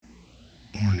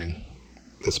Warning.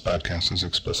 This podcast is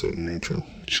explicit in nature.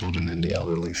 Children and the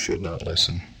elderly should not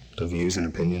listen. The views and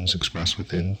opinions expressed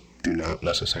within do not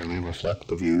necessarily reflect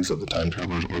the views of the Time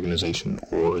Travelers Organization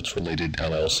or its related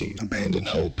LLC. Abandon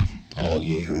hope, all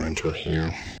ye who enter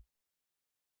here.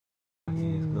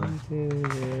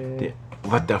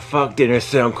 What the fuck? Then their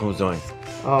sound comes on.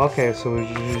 Oh, okay, so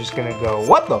you're just gonna go,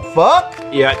 what the fuck?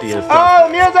 Yeah, I did. Oh,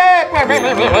 music!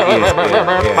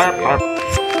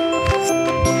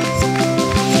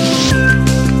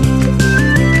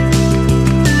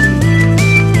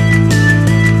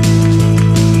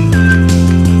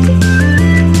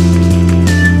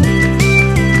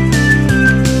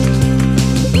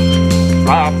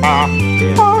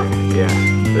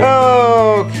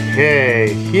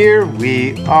 Okay, here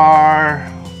we are.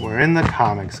 We're in the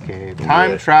Comics Cave.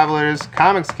 Time Travelers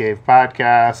Comics Cave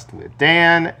podcast with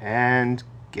Dan and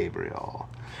Gabriel.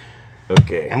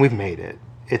 Okay. And we've made it.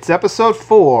 It's episode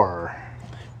 4.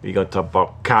 We're going to talk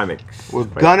about comics. We're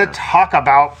gonna talk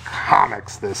about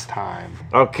comics this time.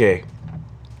 Okay.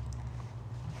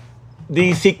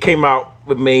 DC came out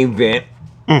with main event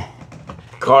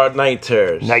called Night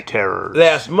Terrors. Night Terrors.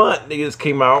 Last month, niggas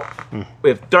came out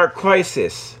with Dark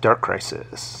Crisis. Dark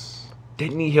Crisis. They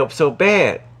need help so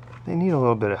bad. They need a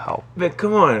little bit of help. Man,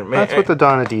 come on, man. That's what the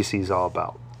Dawn of DC is all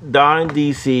about. Dawn of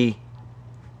DC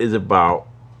is about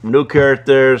new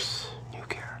characters. New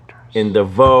characters. In the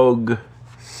Vogue.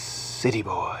 City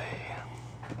Boy.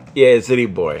 Yeah, City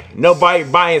Boy. Nobody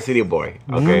buying City Boy.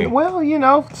 Okay. Well, you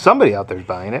know, somebody out there's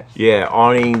buying it. Yeah,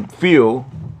 only few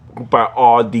buy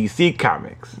all DC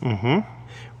comics. Mm-hmm.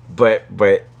 But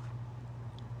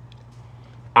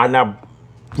I'm not.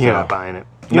 You're not buying it.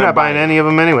 You're not buying any of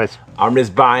them anyways. I'm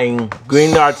just buying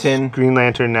Green Lantern. Green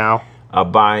Lantern now.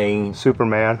 I'm buying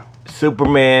Superman.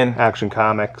 Action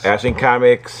Comics.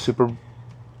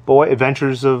 Superboy.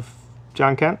 Adventures of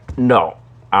John Kent? No.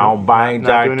 I'm buying not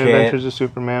John doing Kent. Adventures of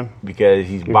Superman? Because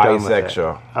he's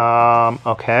bisexual.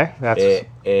 Okay. That's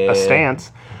a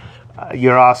stance.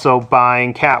 You're also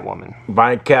buying Catwoman.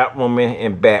 Buying Catwoman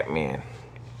and Batman.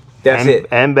 That's it.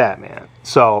 And Batman.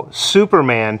 So,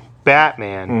 Superman,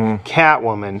 Batman,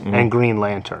 Catwoman, and Green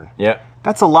Lantern. Yep.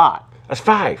 That's a lot. That's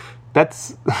 5.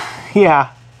 That's,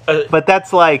 yeah. But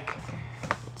that's like,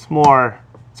 it's more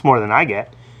than I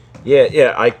get.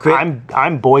 Yeah, I quit.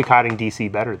 I'm boycotting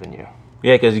DC better than you.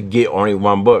 Yeah, because you get only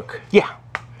one book. Yeah.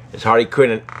 It's Harley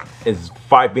Quinn. It's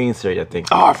 5 being series, I think.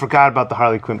 Oh, I forgot about the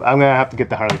Harley Quinn. I'm gonna have to get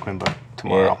the Harley Quinn book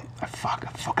tomorrow. Yeah. I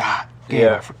forgot.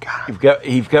 Yeah, I forgot.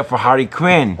 You've got for Harley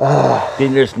Quinn.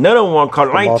 Then there's another one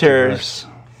called Night Terrors.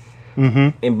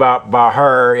 And about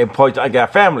her and Poison. I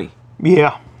got family.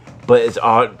 Yeah. But it's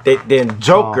all then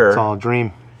Joker. It's all a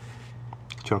dream.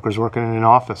 Joker's working in an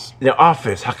office. In the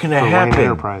office. How can that happen? Wayne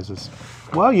Enterprises.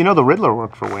 Well, you know the Riddler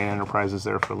worked for Wayne Enterprises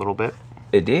there for a little bit.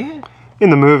 It did? In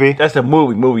the movie. That's a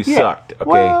movie. Movie sucked. Okay.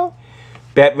 Well,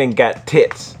 Batman got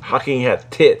tits. How can he have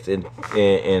tits? And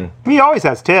he always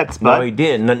has tits, but no, he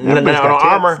didn't. Not on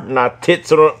armor. Not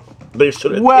tits on.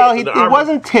 Well, it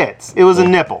wasn't tits. It was a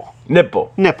nipple.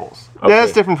 Nipples. Okay.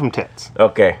 That's different from tits.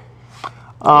 Okay.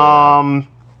 And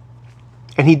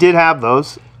he did have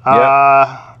those.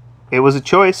 It was a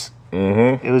choice.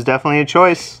 Mm-hmm. It was definitely a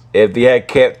choice. If he had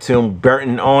kept Tim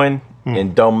Burton on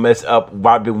and don't mess up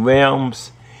Robin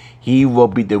Williams, he will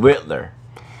be the Riddler.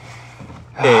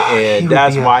 And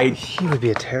that's why he would be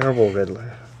a terrible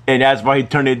Riddler. And that's why he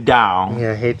turned it down.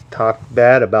 Yeah, I hate to talk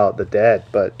bad about the dead,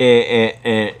 but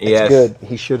it's yes, good.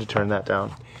 He should have turned that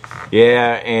down.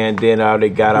 Yeah, and then they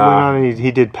got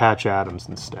he did Patch Adams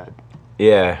instead.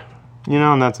 Yeah, you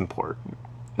know, and that's important.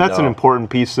 That's an important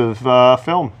piece of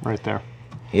film right there.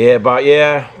 Yeah, but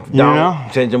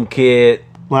don't change them, kid.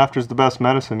 Laughter's the best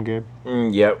medicine, Gabe.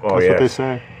 Yep. Oh, that's what they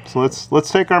say. So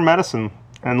let's take our medicine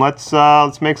and let's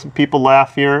make some people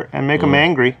laugh here and make them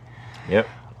angry. Yep.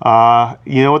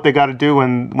 You know what they got to do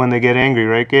when they get angry,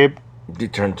 right, Gabe? They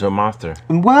turn to a monster.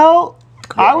 Well,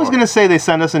 I was gonna say they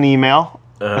send us an email,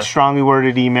 a strongly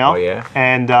worded email. Oh yeah.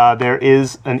 And there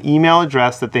is an email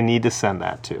address that they need to send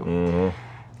that to.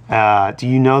 Mm-hmm. Do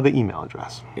you know the email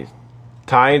address? It's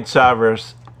Time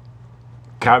Travelers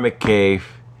Comic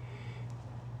Cave.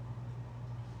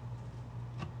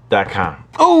 .com.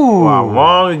 Oh, wow,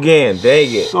 wrong again. Dang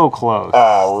it. So close.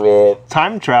 Oh, man.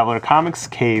 Time Traveler Comics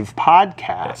Cave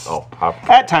podcast.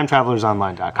 At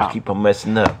TimeTravelersOnline.com. I keep on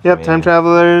messing up. Yep, man. Time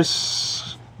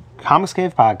Travelers Comics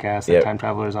Cave podcast at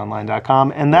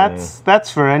TimeTravelersOnline.com. And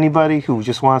that's for anybody who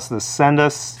just wants to send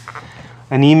us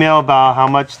an email about how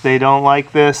much they don't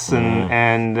like this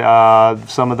and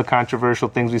some of the controversial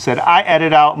things we said. I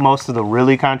edit out most of the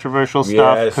really controversial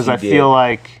stuff because I feel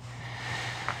like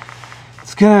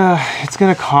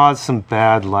gonna cause some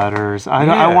bad letters.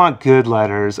 I want good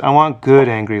letters. I want good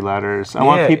angry letters. I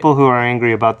want people who are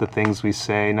angry about the things we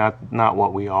say, not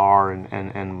what we are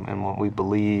and what we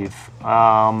believe.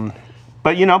 But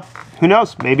who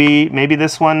knows? Maybe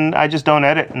this one I just don't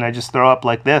edit and I just throw up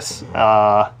like this.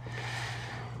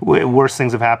 Worse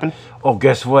things have happened. Oh,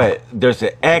 guess what? There's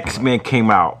an X-Men came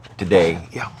out today.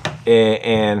 Yeah.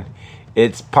 And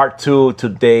it's part 2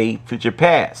 Today, Future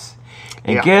Past.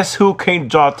 And guess who can't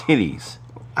draw titties?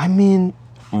 I mean,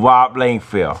 Rob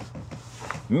Liefeld.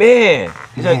 Man.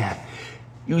 Like,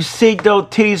 you see those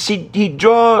titties he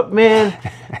draw, man.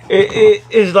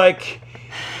 It's like,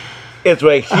 it's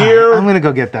right here. I'm going to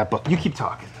go get that book. You keep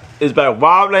talking. It's by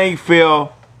Rob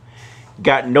Liefeld,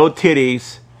 got no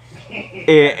titties.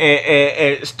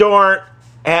 And Storm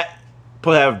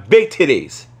have big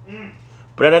titties.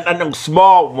 But I know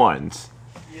small ones.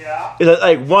 Yeah. It's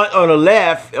like one on the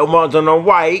left and one's on the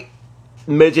right,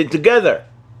 measured together.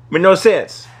 Made no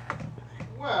sense.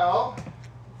 Well,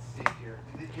 let's see here.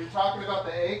 You're talking about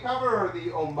the A cover or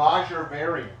the Homager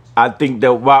variant? I think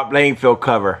the Rob Liefeld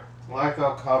cover.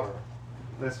 Liefeld cover.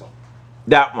 This one.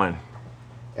 That one.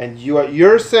 And what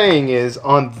you're saying is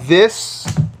on this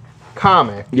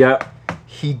comic,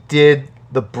 he did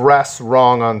the breasts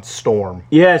wrong on Storm.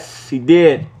 Yes, he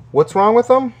did. What's wrong with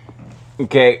them?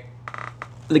 Okay.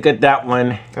 Look at that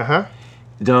one.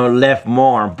 The left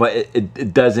more, but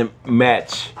it doesn't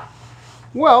match.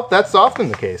 Well, that's often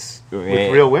the case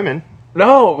with real women.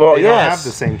 No, well, they don't have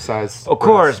the same size. Of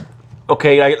course.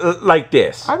 Okay, like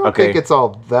this. I don't think it's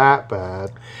all that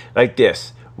bad. Like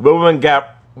this. Women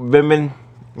got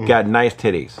nice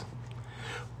titties,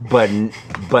 but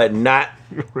not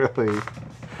really.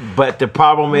 But the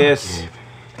problem is,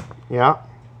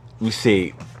 you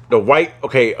see the white.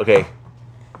 Okay.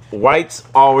 Whites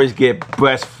always get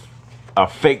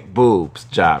fake boobs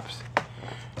jobs.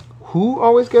 Who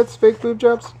always gets fake boob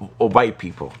jobs? Or white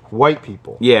people. White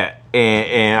people. Yeah,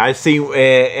 and I see,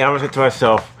 and I was saying to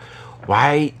myself,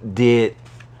 why did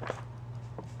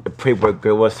the Playboy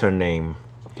girl? What's her name?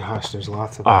 Gosh, there's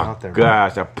lots of them out there.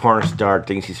 Gosh, a porn star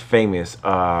thinks she's famous.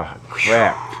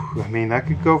 Crap. I mean, that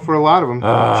could go for a lot of them. She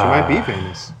might be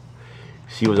famous.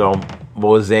 She was on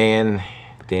Roseanne.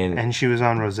 And she was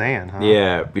on Roseanne, huh?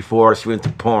 Yeah, before she went to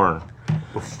porn.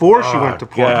 Before she went to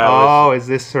porn? Is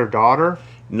this her daughter?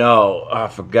 No, I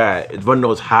forgot. It's one of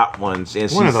those hot ones. And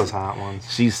one of those hot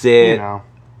ones. She said,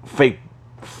 fake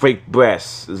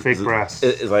breasts. Fake breasts.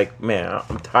 It's like, man,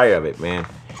 I'm tired of it, man.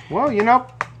 Well,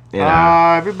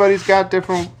 everybody's got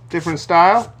different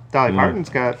style. Dolly Parton's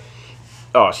got.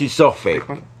 Oh, she's so fake.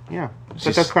 Yeah,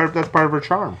 but that's part of her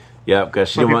charm. Yeah,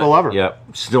 because people love her. Yeah,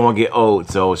 she don't want to get old,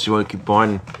 so she want to keep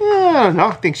on. Yeah, no,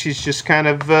 I think she's just kind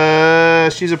of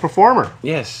she's a performer.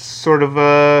 Yes, sort of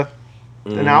an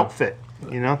outfit,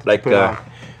 like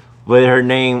what her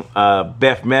name?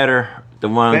 Beth Midler, the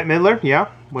one. Bette Midler, yeah.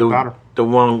 What about her? The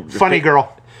one. Funny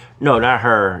girl. No, not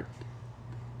her.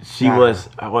 She was.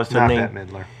 What's her name? Not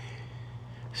Bette Midler.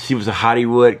 She was a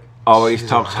Hollywood. Always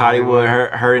talks Hollywood.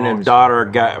 Her and her daughter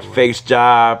got face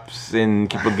jobs and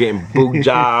people getting boob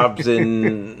jobs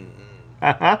and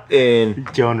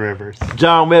Joan Rivers.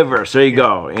 Joan Rivers. There you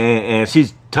go. And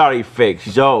she's totally fake.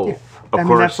 She's old. Yeah. Of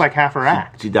course, that's like half her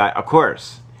act. She died. Of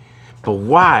course. But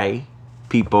why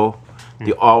people?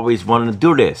 They always want to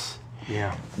do this.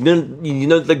 Yeah. Then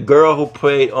the girl who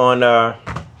played on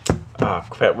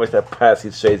crap, what's that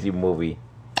Patrick Swayze movie?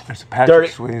 There's a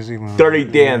Patrick Swayze movie. Dirty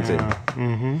Dancing.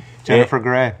 Mm-hmm. Jennifer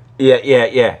Grey.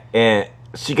 Yeah. And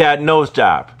she got a nose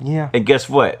job. Yeah. And guess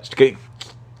what?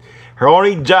 Her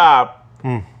only job,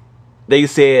 they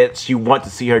said she wants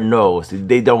to see her nose.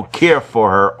 They don't care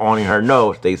for her, only her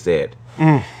nose, they said.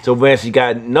 So when she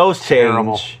got nose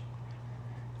change,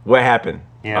 what happened?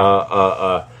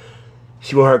 Yeah.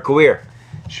 She ruined her career.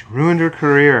 She ruined her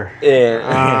career.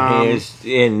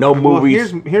 And no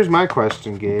movies. Well, here's my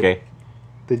question, Gabe. Okay.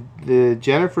 The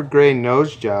Jennifer Grey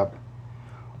nose job,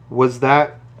 was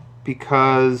that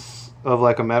because of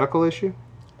like a medical issue?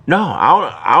 No,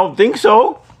 I don't think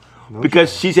so.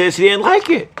 Because she said she didn't like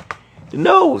it. The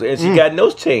nose. And she got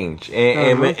nose change.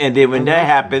 And then when that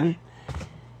happened,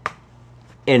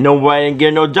 and nobody didn't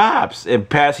get no jobs. And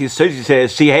Patsy Swayze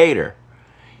says she hate her.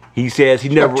 He says he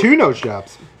never got 2 nose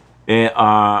jobs. And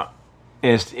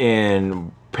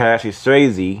Patsy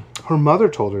Swayze, her mother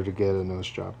told her to get a nose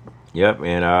job. Yep,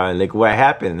 and look what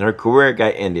happened. Her career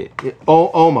got ended.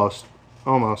 Almost.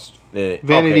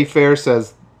 Vanity Fair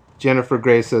says Jennifer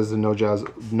Grey says the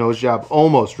nose job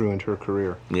almost ruined her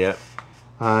career. Yep.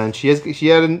 And she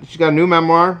got a new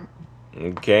memoir.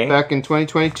 Okay. Back in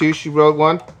 2022, she wrote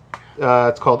one.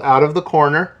 It's called Out of the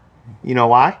Corner. You know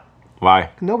why?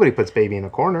 Why? Nobody puts baby in a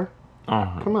corner.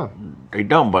 Come on. They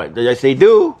don't, but yes, they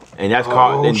do. And that's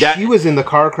called... And that, She was in the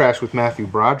car crash with Matthew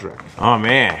Broderick. oh,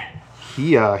 man.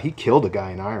 He killed a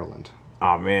guy in Ireland.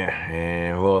 Oh, man.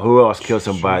 And well, who else killed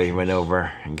somebody and went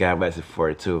over and got arrested for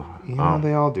it, too? Yeah,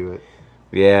 they all do it.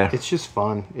 Yeah. It's just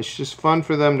fun. It's just fun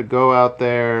for them to go out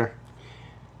there,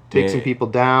 take some people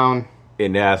down.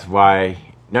 And that's why...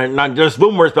 Not just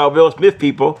rumors about Will Smith,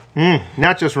 people.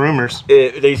 Not just rumors.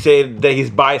 They say that he's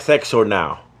bisexual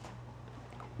now.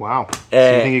 Wow.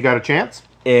 So you think you got a chance?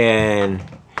 And...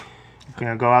 You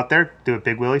gonna go out there, do it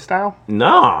Big Willie style?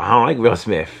 No, I don't like Will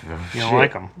Smith. You don't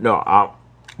like him? No,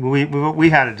 we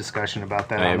had a discussion about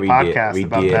that on the podcast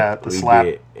did.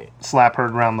 The slap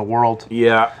heard around the world.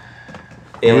 Yeah.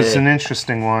 It was an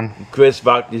interesting one. Chris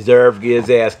Rock deserved to get his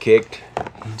ass kicked.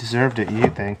 He deserved it, you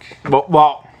think?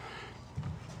 Well,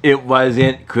 it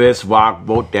wasn't Chris Rock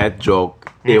wrote that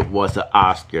joke. It was the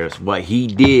Oscars. What he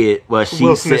did was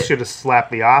Will Smith should have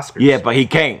slapped the Oscars. Yeah, but he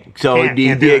can't. So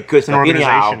he did Chris Rock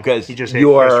anyhow because he just hit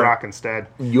Chris Rock instead.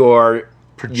 You're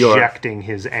projecting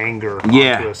his anger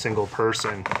onto a single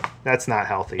person. That's not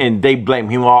healthy. And they blame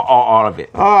him all of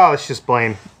it. Oh, let's just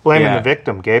blaming the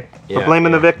victim, Gabe. We're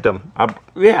blaming the victim.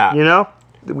 Yeah. You know?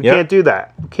 We can't do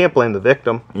that. We can't blame the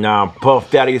victim. No, Puff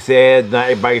Daddy said,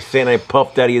 not everybody's saying that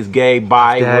Puff Daddy is gay,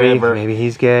 bi, whatever. Maybe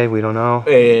he's gay, we don't know.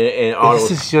 And all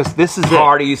this is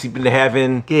parties he's been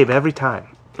having. Gabe, every time.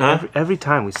 Huh? Every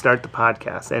time we start the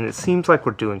podcast, and it seems like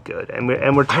we're doing good, and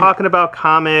we're talking about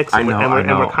comics, and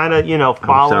we're kind of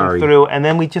following through, and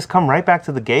then we just come right back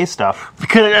to the gay stuff.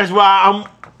 Because that's why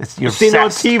you're seeing it on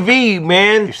TV,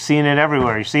 man. You're seeing it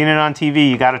everywhere. You're seeing it on TV.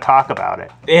 You got to talk about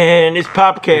it. And it's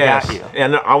podcast,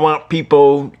 and I want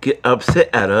people to get upset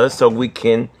at us so we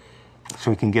can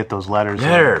get those letters.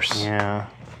 Yeah.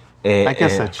 I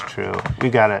guess that's true. We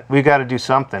gotta do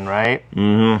something, right?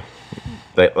 Mm-hmm.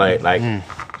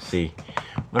 See,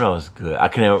 what else is good?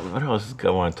 What else is good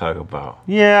I want to talk about?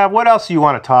 Yeah, what else do you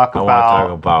want to talk about? I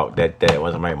want to talk about that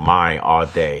was on my mind all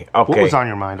day. Okay. What was on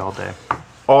your mind all day?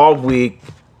 All week,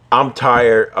 I'm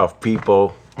tired of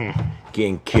people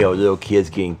getting killed, little kids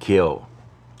getting killed.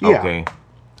 Okay?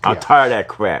 I'm tired of that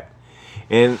crap.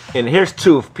 And here's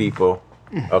truth, people.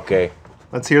 Okay?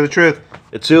 Let's hear the truth.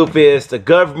 The truth is the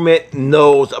government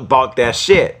knows about that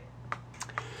shit.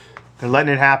 They're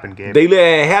letting it happen, Gabe. They let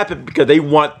it happen because they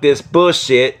want this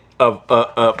bullshit of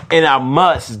Elon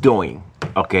Musk is doing.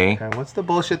 Okay? What's the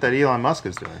bullshit that Elon Musk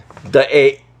is doing?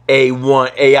 The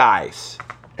AIs.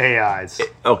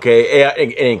 Okay,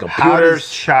 and computers. How does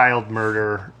child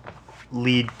murder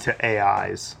lead to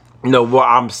AIs? No, what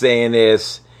I'm saying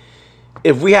is,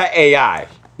 if we had AI,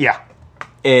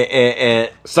 and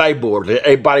cyborgs that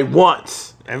everybody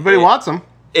wants, wants them,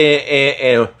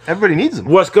 and everybody needs them.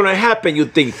 What's gonna happen? You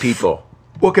think, people?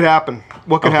 What could happen?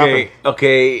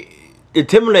 Okay, the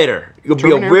Terminator. It'll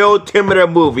be a real Terminator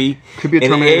movie. Could be a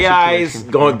Terminator and the AI's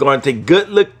going to take good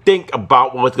look, think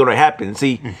about what's going to happen.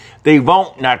 See, they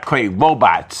won't not create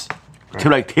robots to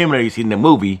like Terminator you see in the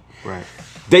movie. Right.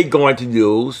 They going to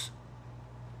use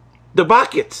the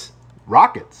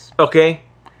rockets. Okay.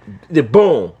 The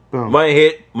boom. One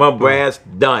hit, one blast,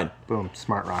 done. Boom.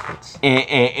 Smart rockets.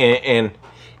 And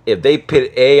if they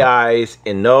put AIs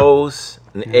in those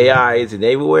and AIs in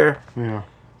everywhere,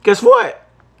 guess what?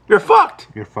 You're fucked.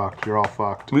 You're fucked. You're all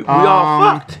fucked. We all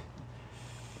fucked.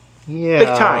 Yeah. Big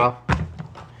time.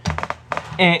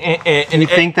 And you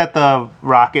think that the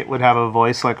rocket would have a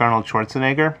voice like Arnold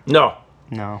Schwarzenegger? No.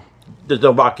 There's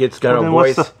no rockets got a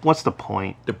voice. What's the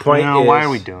point? The point is, why are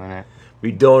we doing it?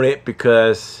 We're doing it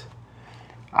because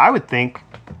I would think,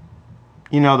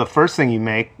 the first thing you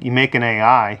make an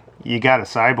AI, you got a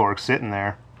cyborg sitting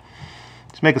there.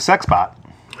 Just make a sex bot.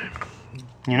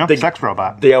 Sex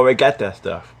robot. They already got that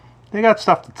stuff. They got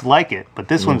stuff that's like it, but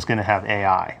this one's going to have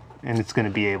AI, and it's going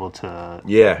to be able to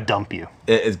dump you.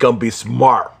 It's going to be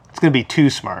smart. It's going to be too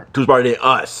smart. Too smarter than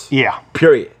us. Yeah.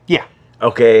 Period. Yeah.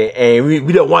 Okay, and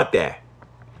we don't want that.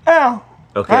 Well,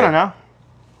 okay. I don't know.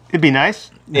 It'd be nice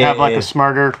to have like a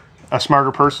smarter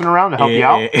person around to help you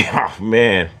out. Oh,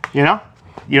 man.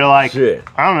 You're like, shit.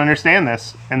 I don't understand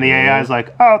this. And the AI's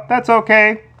like, oh, that's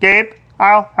okay, Gabe.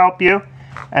 I'll help you.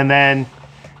 And then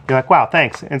you're like, wow,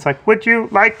 thanks. And it's like, would you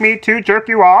like me to jerk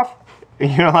you off?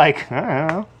 And you're like, I don't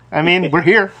know. I mean, we're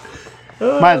here.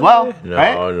 Might as well,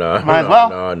 right? Might as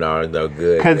well. No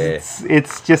good. Because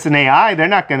it's just an AI. They're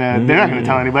not gonna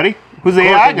tell anybody. Who's the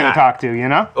AI gonna talk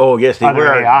to? Oh yes, they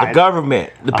were. The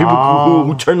government, the people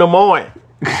who turn them on.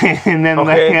 And then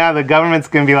the government's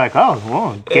gonna be like, oh,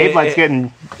 well, Gabe likes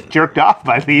getting jerked off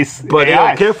by these. But AIs. They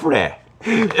don't care for that.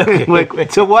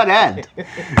 Like, to what end?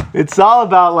 It's all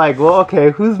about like, well,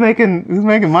 okay, who's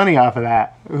making money off of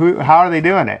that? How are they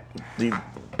doing it?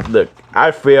 Look,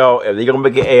 I feel if they're gonna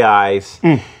make it AIs,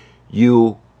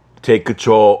 you take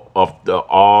control of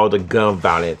all the gun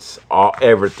violence,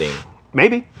 everything.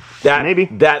 Maybe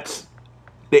That's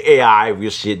the AI we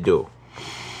should do.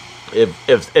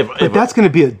 But that's gonna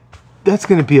be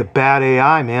a bad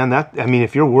AI, man.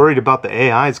 If you're worried about the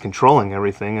AIs controlling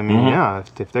everything,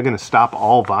 if they're gonna stop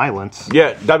all violence,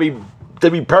 that'd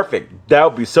be perfect. That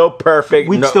would be so perfect.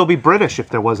 We'd still be British if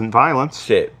there wasn't violence.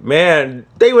 Shit, man,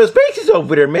 they was racist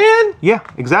over there, man. Yeah,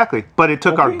 exactly. But it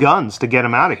took our guns to get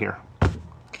them out of here.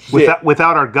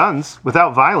 Without our guns,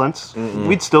 without violence,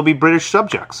 we'd still be British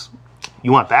subjects.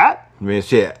 You want that? Man,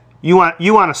 shit. You want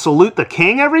to salute the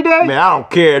king every day? Man, I don't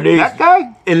care. That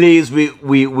guy? At least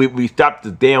we stopped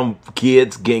the damn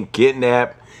kids getting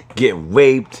kidnapped, getting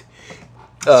raped.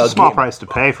 It's a small price to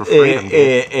pay for freedom.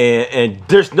 And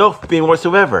there's no freedom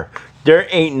whatsoever. There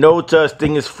ain't no such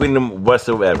thing as freedom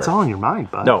whatsoever. It's all in your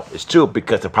mind, bud. No, it's true,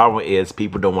 because the problem is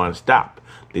people don't want to stop.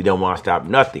 They don't want to stop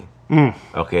nothing.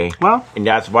 Okay? Well. And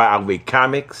that's why I read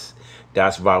comics.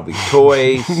 That's why we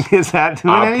toys. Is that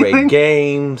doing anything? I play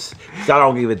games. So I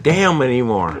don't give a damn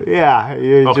anymore. Yeah,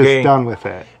 you're just done with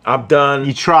it. I'm done.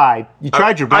 You tried. You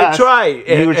tried your best. I tried.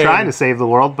 You were trying to save the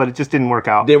world, but it just didn't work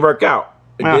out. Didn't work out.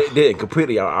 It didn't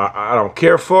completely. I don't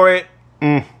care for it.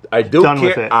 I do done care.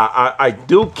 With it. I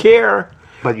do care.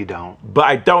 But you don't. But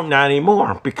I don't not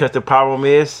anymore, because the problem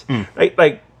is,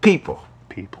 like people.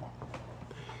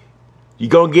 You're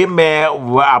going to get mad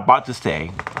what I'm about to say.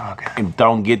 Okay. And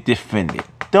don't get defended.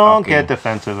 Don't get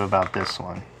defensive about this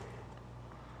one.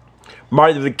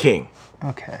 Martin Luther King.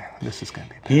 Okay. This is going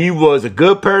to be bad. He was a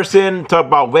good person. Talk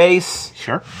about race.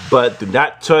 Sure. But do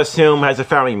not trust him as a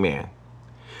family man.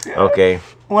 Okay.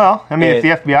 Well, if the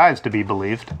FBI is to be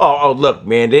believed. Oh, look,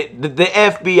 man. The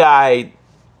FBI,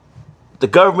 the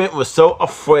government was so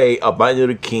afraid of Martin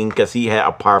Luther King because he had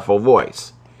a powerful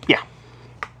voice. Yeah.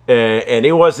 And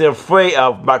he wasn't afraid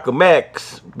of Malcolm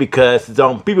X because his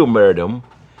own people murdered him.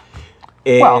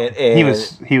 And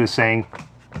he was saying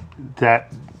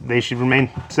that they should remain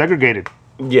segregated.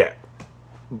 Yeah.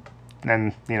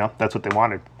 And, that's what they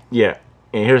wanted. Yeah.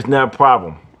 And here's another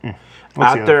problem.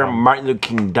 After Martin Luther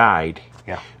King died,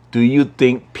 do you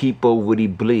think people really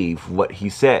believe what he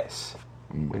says?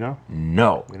 We don't.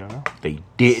 No. We don't know. They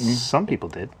didn't. Some people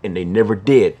did. And they never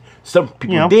did. Some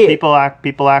people did.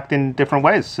 People act in different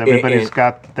ways. Everybody's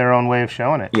got their own way of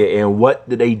showing it. Yeah, and what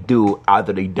did they do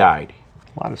after they died?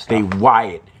 A lot of stuff. They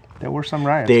rioted. There were some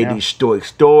riots. They destroyed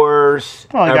stores,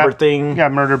 everything. He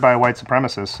got murdered by white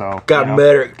supremacists, so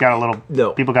murdered.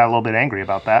 People got a little bit angry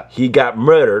about that. He got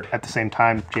murdered. At the same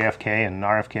time, JFK and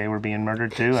RFK were being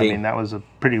murdered too. That was a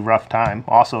pretty rough time.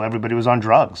 Also, everybody was on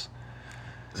drugs.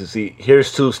 So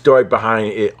here's the story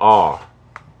behind it all.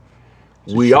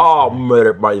 We all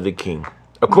murdered Martin Luther King.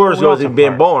 Of course, he wasn't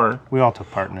being born. We all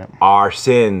took part in it. Our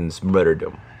sins murdered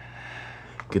him.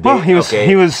 Well, he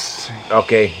was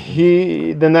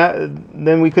okay.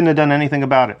 Then we couldn't have done anything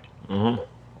about it. Mm-hmm.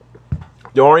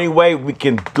 The only way we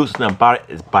can do something about it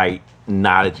is by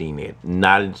acknowledging it,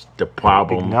 acknowledge the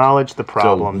problem. Acknowledge the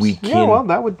problems. So we can. Yeah, well,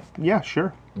 that would. Yeah,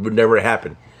 sure. Would never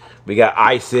happen. We got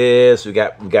ISIS. We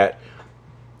got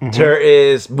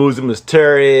terrorists. Muslims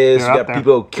terrorists. We got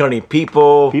people killing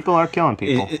people. People are killing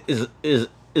people. Is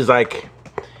like.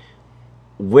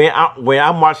 When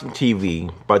I'm watching TV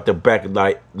about the Black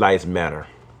Lives Matter.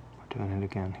 We're doing it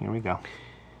again. Here we go.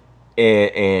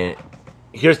 And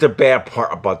here's the bad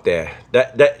part about that.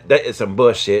 That is some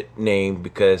bullshit name,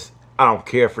 because I don't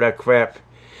care for that crap.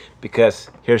 Because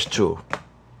here's true.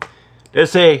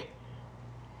 Let's say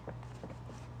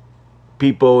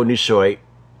people in Detroit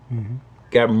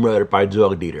got murdered by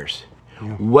drug dealers. Yeah.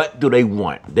 What do they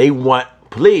want? They want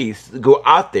police to go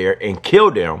out there and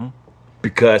kill them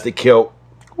because they killed.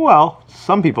 Well,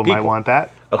 some people might want that.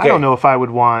 Okay. I don't know if I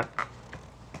would want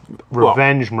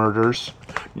revenge murders.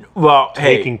 Well,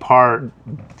 taking part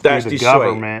that's through the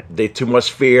government. They too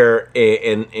much fear,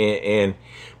 and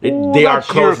they are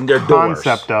closing their doors.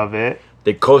 Concept of it.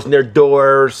 They're closing their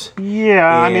doors.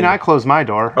 Yeah, I close my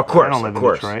door. Of course, I don't live in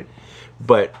Detroit.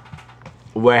 But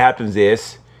what happens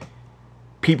is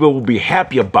people will be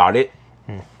happy about it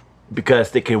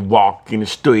because they can walk in the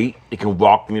street, they can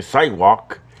walk in the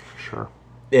sidewalk. Sure.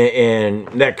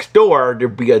 And next door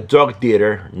there'll be a drug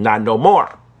dealer, not no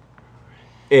more.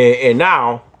 And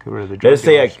now, let's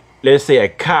say a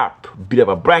cop beat up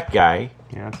a black guy.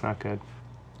 Yeah, that's not good.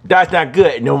 That's not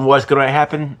good. You know what's gonna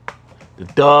happen? The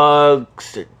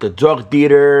thugs, the drug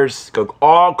dealers,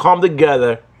 all come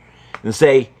together and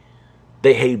say,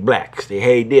 they hate blacks, they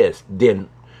hate this, then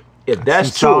if that's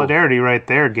Some true, solidarity right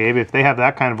there, Gabe. If they have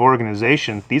that kind of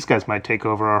organization, these guys might take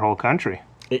over our whole country.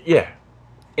 yeah,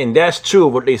 and that's true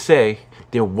what they say,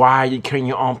 then why are you killing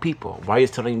your own people? Why are you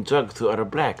selling drugs to other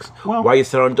blacks? Well- Why are you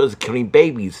selling drugs, killing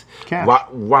babies? Cash.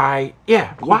 Why?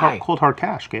 Yeah, why? Cold hard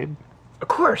cash, Gabe. Of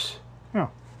course. Yeah.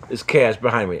 There's cash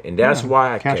behind me, and that's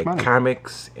why I cash take money.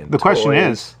 comics and The question toys.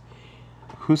 is,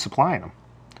 who's supplying them?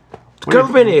 The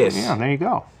government is. Yeah, there you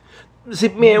go. See,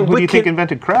 man, Who do we you think can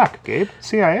invented crack, Gabe?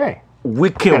 CIA. we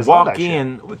You can guys love walk that shit.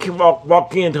 in. We can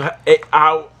walk into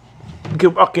out. We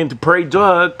can walk into Prairie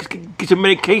Drug, get your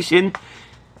medication,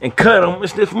 and cut them and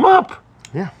sniff them up.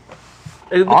 Yeah.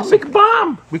 And we Awesome. can make a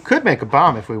bomb. We could make a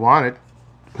bomb if we wanted.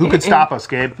 Who could stop us,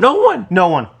 Gabe? No one. No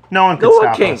one. No one could No one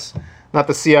stop can. us. Not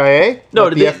the CIA? No,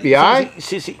 Not the FBI?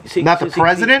 See, Not the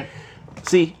president?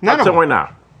 See, None I'm of telling you right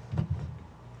now.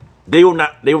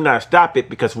 They will not stop it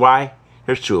because why?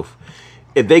 Here's the truth.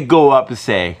 If they go up and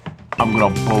say, I'm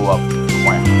gonna blow up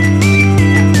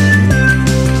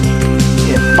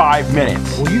in 5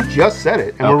 minutes. Well, you just said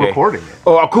it, and we're Okay. recording it.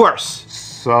 Oh, of course.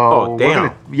 So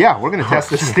damn. we're gonna test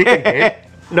this thing, Gabe.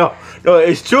 No,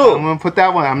 it's I'm true. gonna put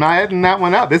that one. I'm not editing that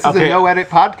one out. This is Okay. a no edit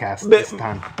podcast this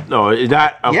time. No, it's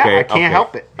not. Okay, Yeah, I can't okay,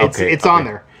 help it. It's on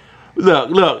there.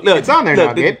 Look. It's on there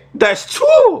now, Gabe. That's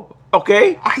true.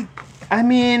 Okay, I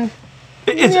mean,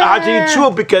 it's Yeah. actually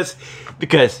true because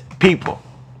people.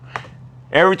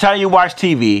 Every time you watch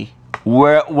TV,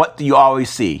 what do you always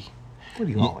see? what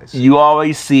do you always? You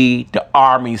always see the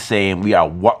army saying we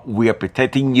are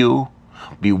protecting you,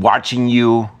 we watching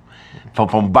you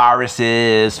from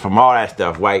viruses, from all that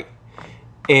stuff, right?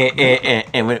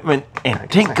 And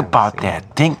think about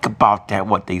that. Think about that.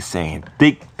 What they saying.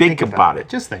 Think about it.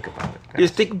 Just think about it. guys.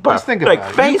 Just think about Just think it. Like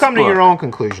about it. You come to Facebook. your own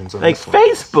conclusions on Like this one.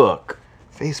 Facebook,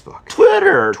 Facebook,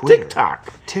 Twitter, Twitter. TikTok.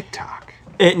 TikTok,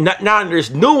 And now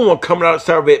there's new one coming out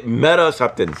with Meta or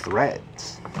something.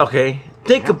 Threads. Okay,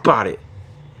 think about it.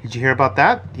 Did you hear about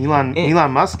that?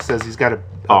 Elon Musk says he's got a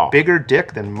Oh. bigger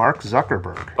dick than Mark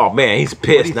Zuckerberg. Oh man, he's What do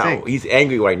pissed you now. think? He's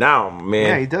angry right now, man.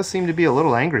 Yeah, he does seem to be a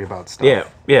little angry about stuff.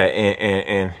 Yeah,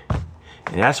 and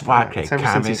that's why I play It's ever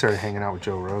since he comics. started hanging out with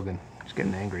Joe Rogan. He's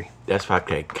getting angry. That's why I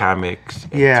play comics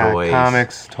and Yeah, toys.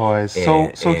 comics, toys.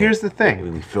 And- So and here's the make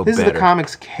thing. me feel This is better. the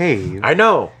Comics Cave. I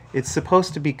know. It's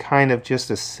supposed to be kind of just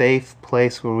a safe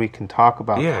place where we can talk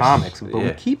about Yes, comics, but we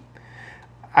yeah. keep.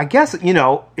 I guess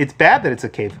it's bad that it's a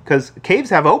cave because caves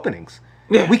have openings.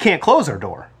 Yeah. We can't close our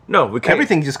door. No, we can't.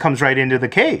 Everything just comes right into the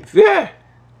cave. Yeah.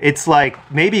 It's like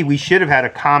maybe we should have had a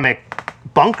comic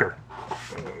bunker.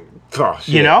 Oh, shit.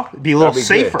 You know, it'd be a little That'd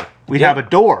be safer. good. We'd Yeah. have a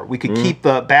door. We could keep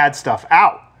the bad stuff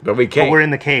out. But we can't. But we're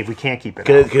in the cave. We can't keep it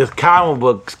out. Because comic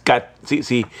books got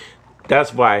see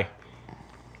that's why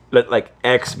like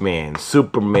X-Men,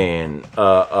 Superman,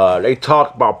 they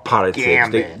talk about politics.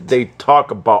 Gambit. They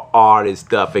talk about all this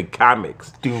stuff in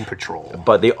comics. Doom Patrol.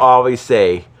 But they always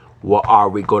say, what are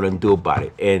we gonna do about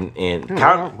it? And What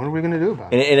are we going to do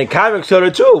about it? and in comics show the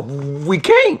truth. We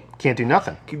can't. Can't do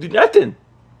nothing. Can do nothing.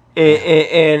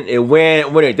 And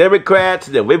when the Democrats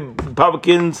and when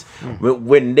Republicans,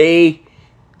 when they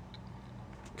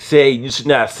say you should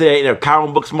not say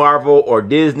comic books, Marvel or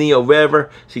Disney or whatever,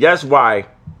 see that's why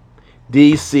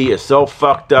DC is so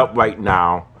fucked up right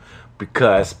now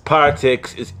because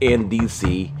politics is in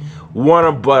DC.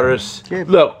 Warner Brothers, Yeah,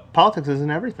 look, Politics isn't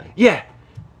everything. yeah,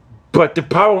 but the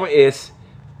problem is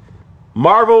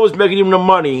Marvel is making them the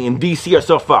money and DC are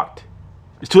so fucked.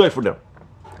 It's too late for them.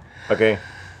 Okay.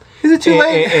 Is it too And-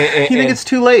 late? and- You think it's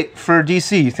too late for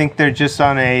DC? You think they're just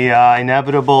on a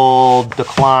inevitable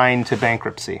decline to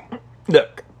bankruptcy?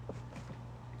 Look,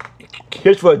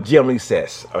 here's what Jim Lee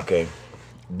says, okay?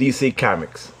 DC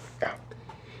Comics.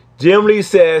 Jim Lee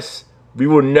says we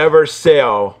will never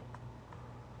sell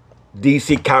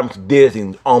DC Comics to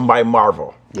Disney owned by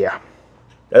Marvel. Yeah.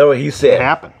 That's what he It said.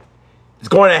 happened. It's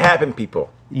going to happen, people.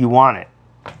 You want it.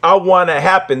 I want it to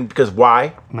happen because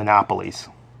why? Monopolies.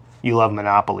 You love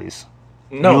monopolies.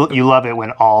 No, You love it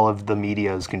when all of the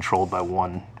media is controlled by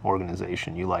one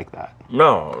organization. You like that.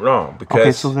 no, because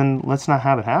Okay, so then let's not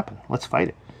have it happen. Let's fight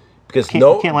it. because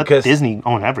You can't let because Disney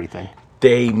own everything.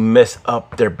 they mess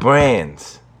up their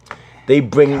brands. They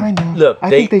bring I know. look. I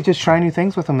think they just try new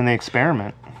things with them and they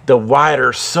experiment. the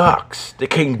writer sucks. They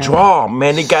can't draw,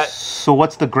 man. They got So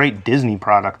what's the great Disney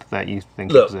product that you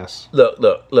think look, exists?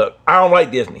 look. I don't like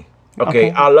Disney. Okay,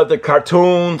 Okay. I love the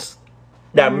cartoons.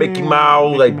 That Mickey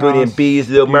Mouse, like Mickey Beauty and Mouse, Beast,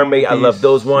 Little Beauty and Mermaid. I love Beast,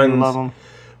 those you ones. love 'em.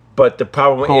 But the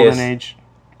problem Golden is Age.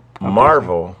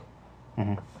 Marvel.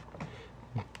 Mm-hmm.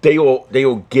 They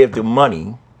will give the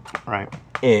money Right.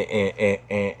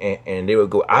 and they will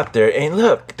go out there and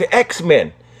look the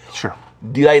X-Men. Sure.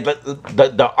 Do you like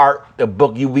the art, the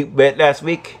book you read last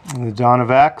week? The Dawn of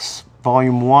X,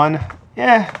 Volume 1.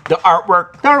 Yeah. The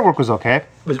artwork? The artwork was okay.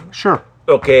 Sure.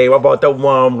 Okay, what about the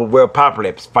one where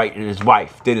Apocalypse fighting his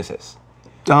wife, Genesis?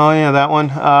 Oh, yeah, that one.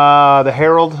 The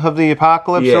Herald of the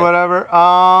Apocalypse or whatever.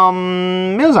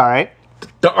 It was all right.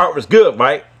 The art was good,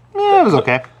 right? Yeah, it was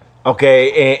okay.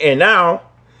 Okay, and now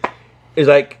it's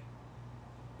like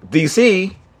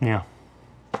DC. Yeah.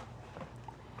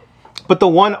 But the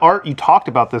one art you talked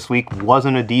about this week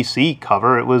wasn't a DC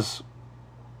cover. It was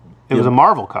a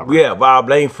Marvel cover. Yeah, Rob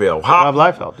Liefeld. Rob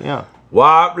Liefeld, yeah.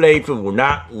 Rob Liefeld will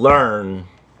not learn.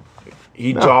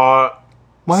 He draw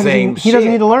same shit. He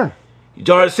doesn't need to learn. He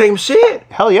draw the same shit.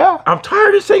 Hell yeah. I'm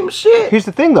tired of the same shit. Here's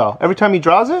the thing, though. Every time he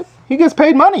draws it, he gets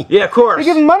paid money. Yeah, of course. They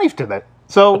give him money to that.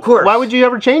 So of course. Why would you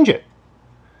ever change it?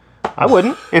 I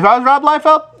wouldn't. If I was Rob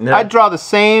Liefeld, I'd draw the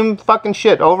same fucking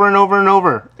shit over and over and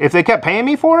over. If they kept paying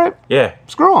me for it,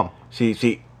 screw them.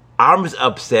 See, I'm just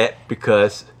upset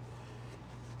because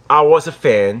I was a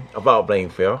fan of Rob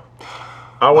Liefeld.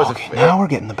 Now we're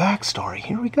getting the backstory.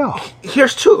 Here we go.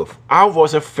 Here's truth. I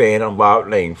was a fan of Rob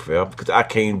Liefeld because I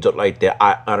came just like that.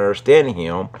 I understand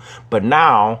him, but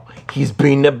now he's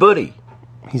being a bully.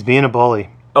 He's being a bully.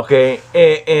 Okay,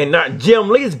 and not Jim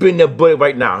Lee's being a bully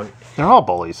right now. They're all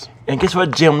bullies. And guess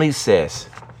what Jim Lee says?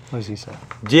 What does he say?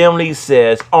 Jim Lee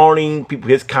says only people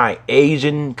his kind,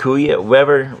 Asian, Korea,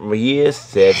 wherever he is,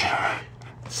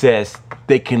 says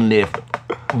they can live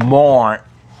more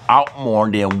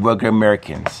than regular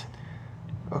Americans.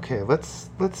 Okay, let's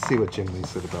see what Jim Lee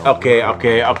said about. Okay.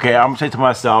 I'm gonna say to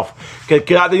myself,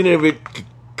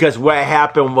 because what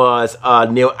happened was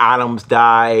Neil Adams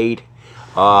died.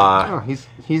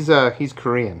 He's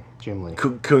Korean. Jim Lee.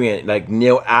 Korean, like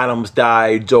Neil Adams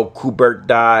died, Joe Kubert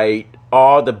died,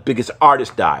 all the biggest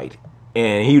artists died,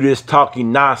 and he was just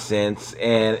talking nonsense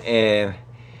and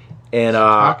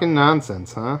talking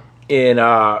nonsense, huh? And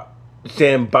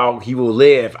saying about he will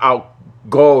live,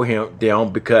 outgo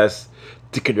them because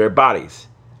to get their bodies.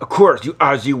 Of course, you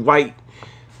argue white.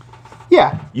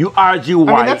 Yeah, you argue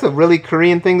white. I mean, that's a really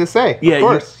Korean thing to say. Yeah, of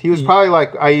course. He was probably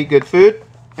like, I eat good food,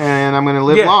 and I'm going to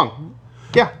live long.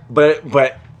 Yeah, but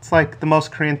it's like the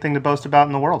most Korean thing to bost about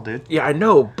in the world, dude. Yeah, I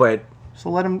know, but so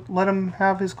let him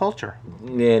have his culture.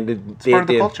 And it's part of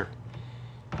the culture.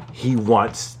 He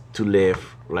wants to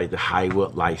live like the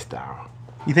Hollywood lifestyle.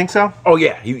 You think so? Oh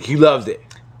yeah, he loves it.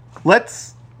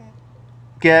 Let's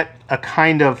get a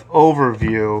kind of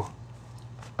overview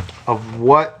of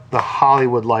what the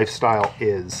Hollywood lifestyle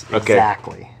is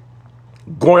exactly.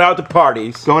 Going out to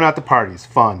parties,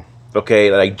 fun.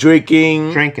 Okay, like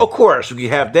drinking. Of course, we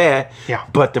have that. Yeah.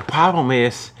 But the problem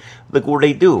is, look what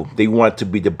they do. They want to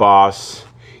be the boss.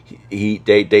 Is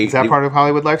that part of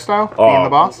Hollywood lifestyle? Being the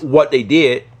boss? What they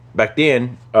did back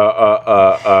then.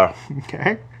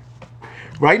 Okay.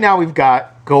 Right now we've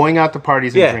got going out to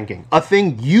parties and drinking. A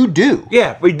thing you do.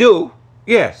 Yeah, we do.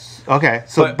 Yes. Okay.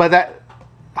 So, but that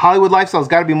Hollywood lifestyle's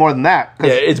got to be more than that. Yeah,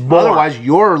 it's more. Otherwise,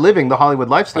 you're living the Hollywood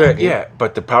lifestyle. Yeah.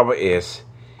 But the problem is.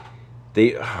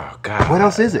 Oh God! What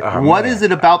else is it? What is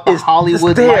it about the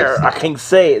Hollywood lifestyle? I can't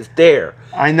say it's there.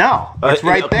 I know it's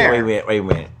right there. Wait a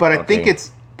minute. But I think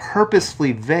it's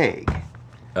purposefully vague.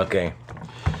 Okay.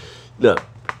 Look,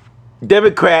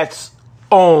 Democrats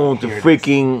own the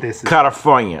freaking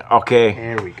California. Okay.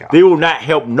 There we go. They will not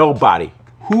help nobody.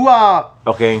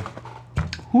 Okay.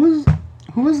 Who is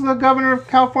the governor of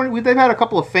California? They've had a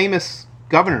couple of famous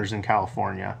governors in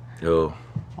California. Oh.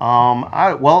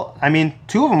 I mean,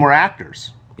 two of them were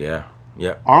actors. Yeah.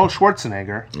 Arnold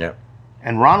Schwarzenegger. Yep.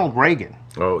 And Ronald Reagan.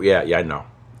 Oh yeah, I know.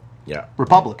 Yeah.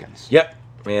 Republicans. Yep.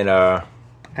 And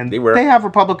they have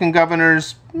Republican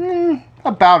governors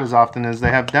about as often as they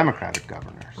have Democratic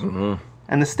governors. Mm-hmm.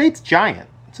 And the state's giant.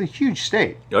 It's a huge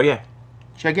state. Oh yeah.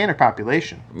 Gigantic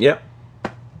population. Yep.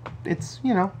 It's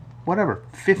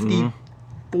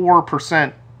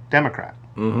 54% Democrat.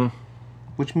 Mm-hmm.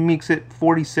 Which makes it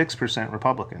 46%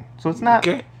 Republican. So it's not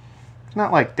it's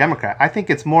not like Democrat. I think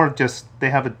it's more just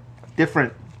they have a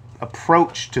different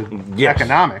approach to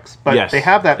economics. But they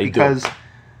have that because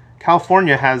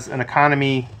California has an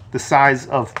economy the size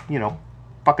of,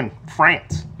 fucking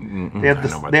France. Mm-hmm.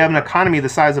 They have an economy the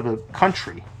size of a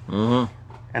country. Mm-hmm.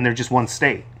 And they're just one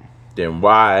state. Then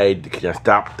why can you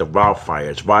stop the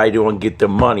wildfires? Why don't get the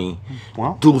money?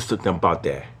 Well, do something about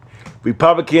that.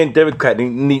 Republican, Democrat,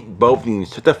 both need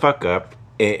to shut the fuck up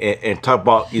and talk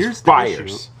about these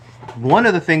fires. One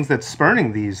of the things that's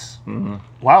spurning these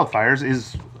wildfires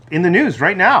is in the news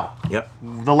right now. Yep.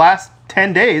 The last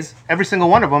 10 days, every single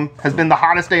one of them has been the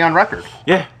hottest day on record.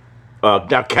 Yeah.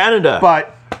 Now Canada.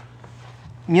 But,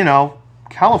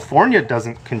 California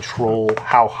doesn't control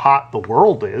how hot the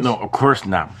world is. No, of course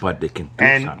not. But they can do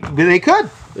And something. they could.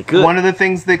 They could. One of the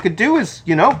things they could do is,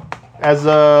 as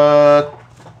a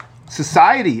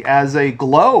society, as a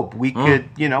globe, we could,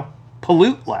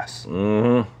 pollute less.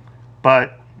 Mm-hmm.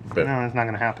 But it's not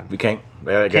going to happen. We can't.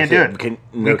 Can't do it.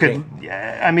 We could.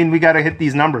 I mean, we got to hit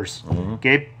these numbers,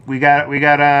 Gabe. We got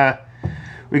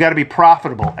to be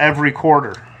profitable every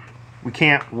quarter. We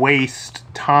can't waste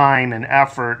time and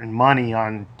effort and money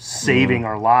on saving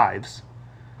our lives.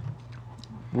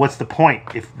 What's the point?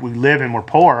 If we live and we're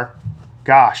poor,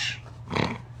 gosh,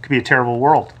 it could be a terrible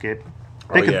world, Gabe.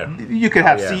 You could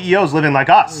have CEOs living like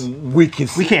us. We can't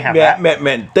have that.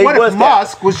 Man, what if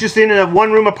Musk was just in a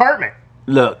one-room apartment?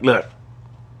 Look.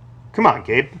 Come on,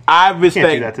 Gabe. I respect.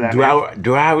 Can't do that to that man.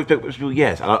 Do I respect rich people?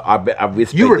 Yes, I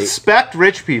respect. You respect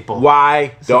rich people.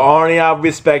 Why? The only I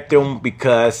respect them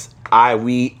because I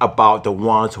read about the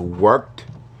ones who worked,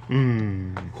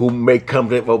 who make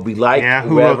company what we like. Yeah,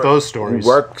 who wrote those stories? Who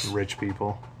works. Rich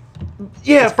people.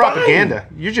 Yeah, it's propaganda.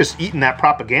 You're just eating that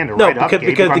propaganda right up.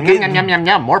 Because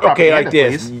more propaganda, okay, like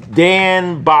this. Please.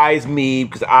 Dan buys me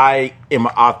because I am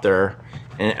an author,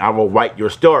 and I will write your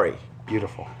story.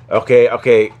 Beautiful.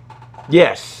 Okay.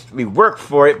 Yes, we work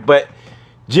for it, but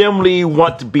Jim Lee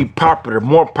wants to be popular,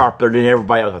 more popular than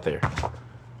everybody else out there.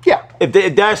 Yeah.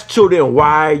 If that's true, then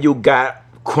why you got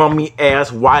crummy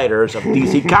ass writers of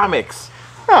DC Comics?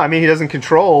 No, I mean he doesn't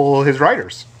control his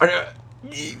writers.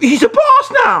 He's a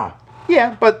boss now.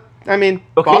 Yeah, but I mean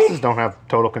bosses don't have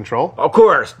total control. Of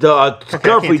course, the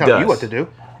Guthrie does. Tell you what to do.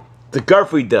 The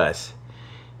Guthrie does.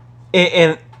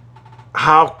 And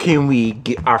how can we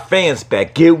get our fans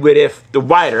back? Get rid of the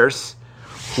writers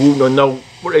who don't know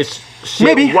what is shit.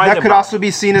 Maybe that could also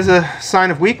be seen as a sign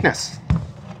of weakness.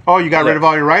 Oh, you got rid of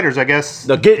all your writers. I guess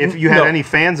if you had any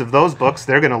fans of those books,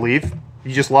 they're going to leave.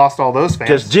 You just lost all those fans.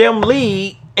 Because Jim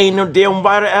Lee ain't no damn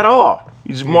writer at all.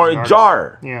 He's more a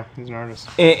jar. Yeah, he's an artist.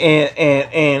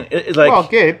 And it's like... Well,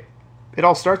 Gabe, it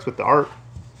all starts with the art.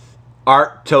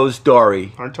 Art tells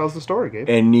story. Art tells the story, Gabe.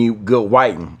 And need good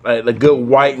writing. Like good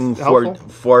writing for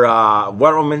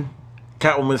Wonder Woman.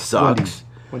 Catwoman sucks.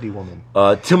 Wonder Woman.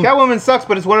 Catwoman sucks,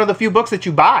 but it's one of the few books that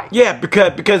you buy. Yeah,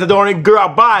 because the only girl I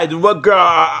buy. What girl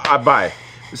I buy?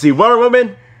 See, Wonder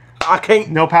Woman, I can't.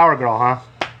 No Power Girl, huh?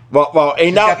 Well,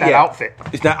 ain't out yet. Outfit.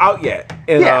 It's not out yet.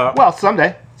 And, well,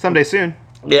 someday soon.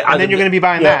 Yeah, and then you're going to be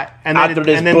buying that. And then after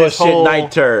this whole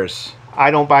Night Terrors. I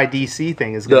don't buy DC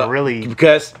thing is going to really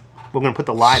because. We're going to put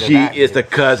the lie to she that. She is the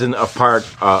cousin of part.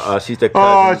 She's the cousin.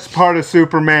 Oh, it's part of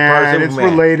Superman. It's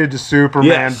related to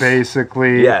Superman,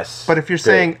 basically. Yes. But if you're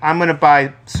saying I'm going to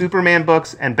buy Superman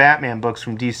books and Batman books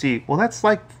from DC, well, that's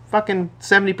like fucking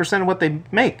 70% of what they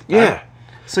make. Yeah. Right?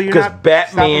 So you're not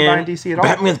stopping buying DC at all.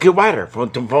 Batman's a good writer.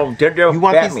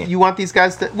 You want these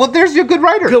guys to... Well, there's your good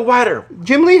writer. Good writer.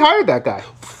 Jim Lee hired that guy.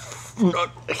 No,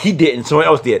 he didn't. Someone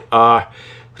else did.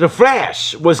 The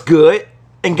Flash was good.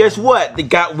 And guess what? They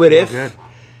got rid of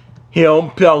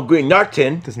him, Green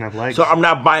Lantern. Doesn't have legs. So I'm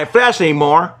not buying Flash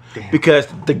anymore because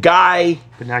the guy.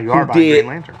 But now you are buying Green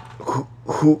Lantern.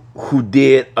 Who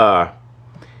did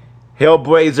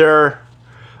Hellblazer,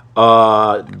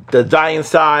 the Giant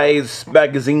Size,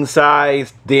 Magazine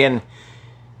Size, then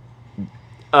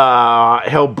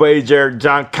Hellblazer,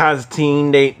 John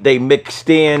Constantine. They mixed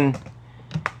in.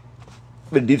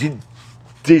 The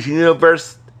DC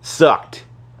Universe sucked.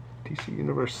 DC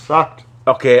Universe sucked.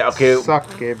 Okay.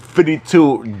 Sucked, Gabe.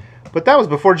 52. But that was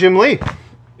before Jim Lee.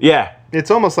 Yeah.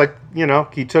 It's almost like,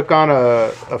 he took on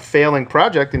a failing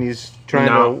project and he's trying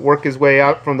to work his way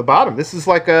out from the bottom. This is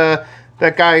like that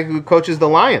guy who coaches the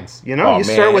Lions. You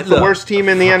start with the worst team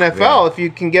in the NFL. Man. If you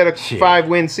can get a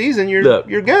 5-win season, you're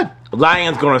good.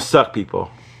 Lions going to suck, people.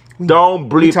 Don't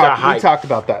believe the hype. We talked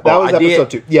about that. That was episode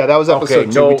 2. Yeah, that was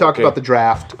episode 2. We talked about the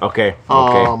draft. Okay.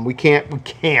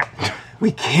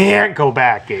 We can't go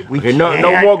back, Gabe.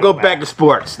 No more go back to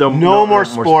sports. No more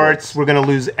sports. We're going to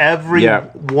lose every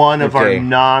one of our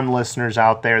non-listeners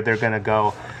out there. They're going to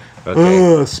go,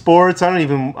 sports. I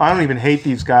don't even hate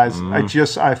these guys.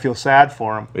 I feel sad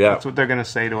for them. Yeah. That's what they're going to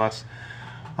say to us.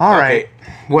 All right.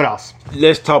 What else?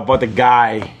 Let's talk about the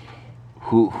guy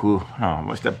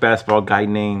what's the basketball guy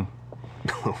name?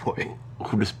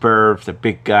 Who the Spurs, the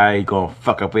big guy, gonna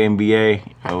fuck up the NBA.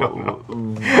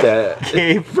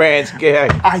 The France guy.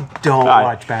 I don't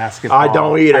watch basketball. I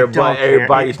don't either, but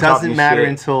everybody's talking shit. It doesn't matter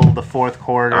until the fourth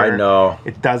quarter. I know.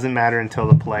 It doesn't matter until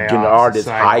the playoffs. Getting all this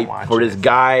hype for this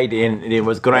guy, and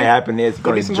what's gonna happen is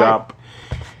gonna jump.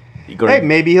 Hey,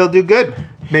 maybe he'll do good.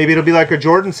 Maybe it'll be like a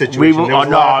Jordan situation.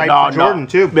 Jordan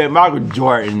too. Man, Michael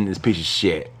Jordan is a piece of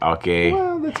shit. Okay.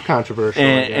 Well, that's controversial.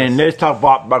 And let's talk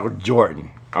about Michael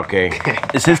Jordan. Okay.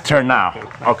 It's his turn now.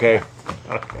 Okay.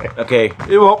 Okay.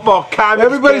 Well, comics.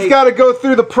 Everybody's got to go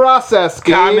through the process,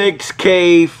 Gabe. Comics,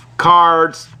 cave,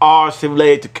 cards, all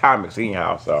related to comics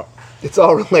anyhow. So. It's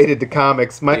all related to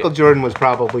comics. Michael Jordan was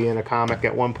probably in a comic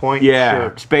at one point. Yeah.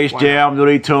 Sure. Space Jam,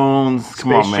 Looney Tunes.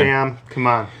 Come on, man. Space Jam. Come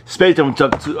on. Space Jam.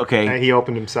 Okay. And he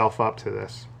opened himself up to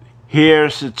this.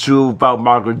 Here's the truth about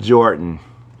Michael Jordan.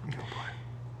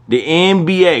 The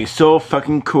NBA is so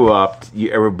fucking corrupt you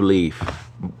ever believe.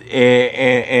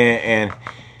 And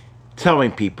tell me,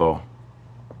 people.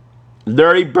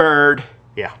 Larry Bird.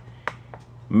 Yeah.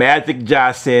 Magic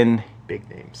Johnson. Big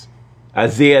names.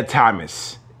 Isaiah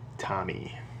Thomas.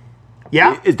 Tommy.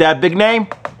 Yeah. Is that a big name?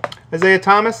 Isaiah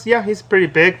Thomas? Yeah, he's pretty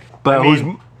big. But I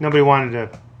mean, nobody wanted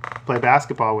to play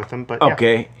basketball with him, but yeah.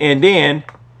 Okay. And then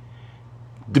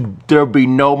there'll be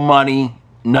no money,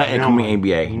 nothing coming in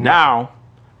the NBA. No. Now,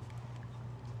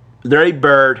 Larry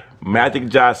Bird, Magic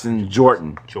Johnson,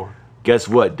 Jordan. Sure. Guess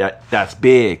what? That's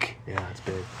big. Yeah, it's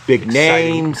big. Big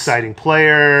names. Exciting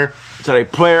player. So they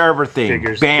play everything.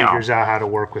 Figures out how to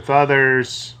work with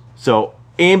others. So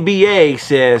NBA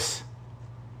says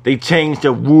they changed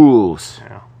the rules.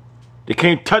 Yeah. They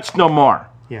can't touch no more.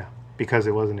 Yeah, because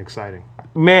it wasn't exciting.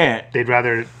 Man. They'd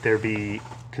rather there be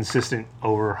consistent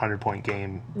over 100-point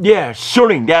game. Yeah,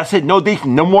 shooting. That's it. No defense.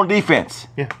 No more defense.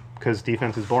 Yeah, because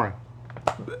defense is boring.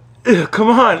 Come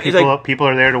on. People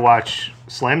are there to watch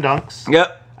slam dunks.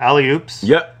 Yep. Alley-oops.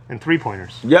 Yep. And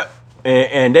three-pointers. Yep.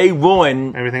 And they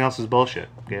ruin. Everything else is bullshit,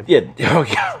 Gabe. Yeah. Oh,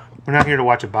 yeah. We're not here to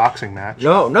watch a boxing match.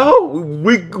 No.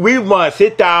 We want to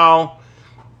sit down,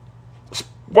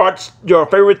 watch your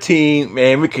favorite team,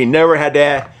 and we can never have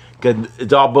that because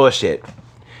it's all bullshit.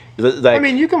 Like, I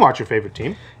mean, you can watch your favorite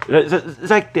team.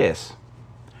 It's like this.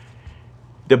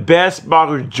 The best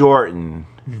Michael Jordan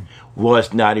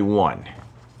was 91.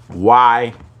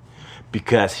 Why?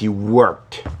 Because he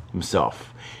worked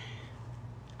himself.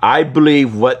 I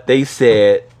believe what they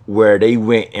said where they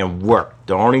went and worked.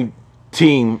 The only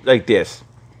team like this.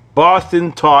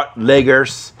 Boston taught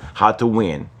Lakers how to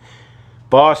win.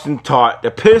 Boston taught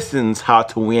the Pistons how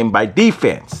to win by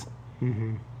defense.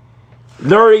 Mm-hmm.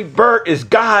 Larry Bird is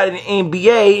God in the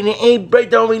NBA, and the NBA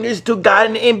don't mean this to God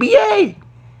in the NBA.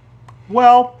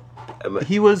 Well,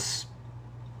 he was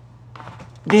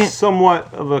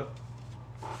somewhat of a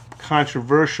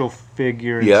controversial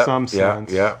figure in some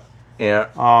sense. Yeah.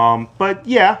 But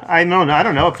yeah, I don't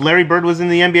know. If Larry Bird was in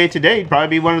the NBA today, he'd probably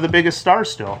be one of the biggest stars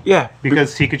still. Yeah.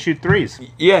 Because he could shoot threes.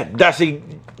 Yeah,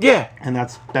 And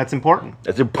that's important.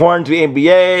 That's important to the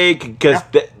NBA because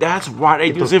that's why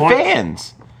they use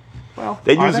fans. Well,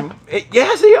 they use them.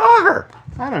 Yes, they are.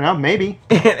 I don't know, maybe.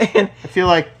 I feel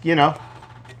like, a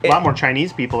lot more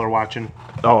Chinese people are watching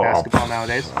basketball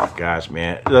nowadays. Oh gosh,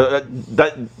 man.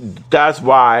 That's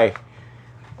why.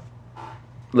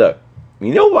 Look,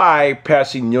 you know why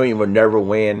Patrick Ewing would never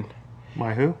win?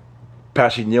 Why who?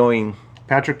 Patrick Ewing.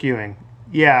 Patrick Ewing.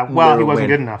 Yeah, well, he wasn't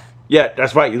good enough. Yeah,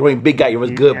 that's right. You're a big guy. He was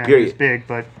good, period. He was big,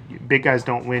 but big guys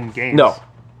don't win games. No.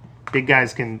 Big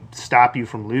guys can stop you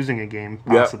from losing a game,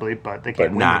 possibly, but they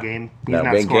can't win the game. He's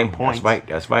not scoring points.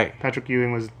 That's right. Patrick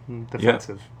Ewing was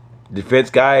defensive. Defense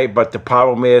guy, but the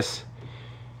problem is,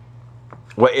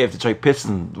 what if Detroit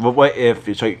Pistons? What if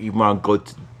Detroit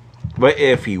what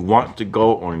if he wants to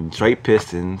go on Detroit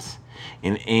Pistons,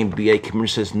 and NBA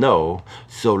commissioner says no?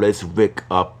 So let's pick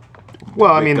up.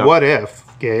 Well, I mean, what if,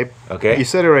 Gabe? Okay, you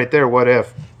said it right there. What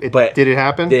if? Did it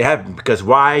happen? Did it happen? Because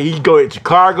why? He go to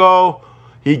Chicago.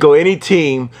 He go any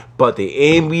team, but the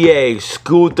NBA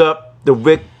scooped up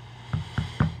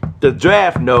the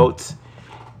draft notes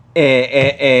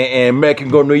and make him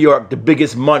go to New York, the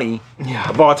biggest money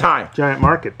of all time. Giant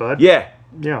market, bud. Yeah.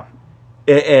 Yeah.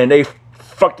 And they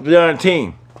fucked the other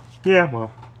team. Yeah,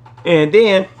 well. And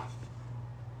then.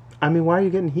 I mean, why are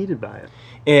you getting heated by it?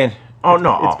 And,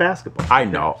 no. It's basketball. I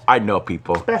know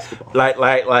people. It's basketball.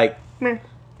 Like. Meh.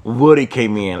 Woody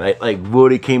came in, like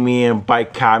Woody came in by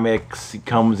comics. He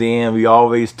comes in. We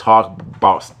always talk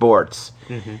about sports.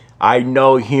 Mm-hmm. I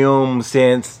know him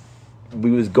since we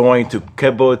was going to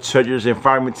Kibble Churches in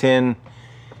Farmington.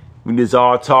 We was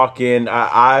all talking.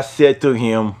 I said to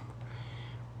him,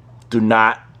 "Do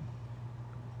not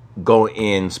go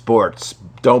in sports.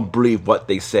 Don't believe what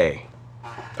they say.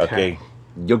 Okay."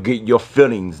 You'll get your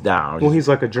feelings down. Well, he's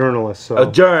like a journalist, so a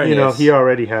journalist. He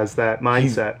already has that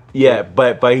mindset.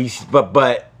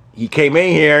 But he came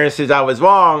in here and says I was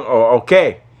wrong. Or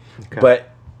okay.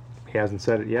 But he hasn't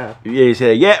said it yet. Yeah, he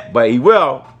said it yet, but he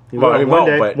will. He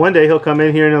will. One day he'll come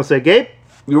in here and he'll say, "Gabe,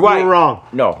 you're right. You were wrong."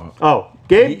 No. Oh,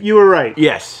 Gabe, you were right.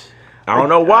 Yes. I don't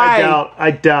know why.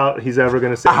 I doubt he's ever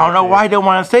going to say. I don't know why I don't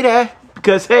want to say that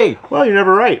because hey. Well, you're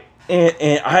never right.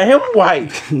 and I am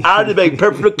white. I just make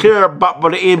perfectly clear about the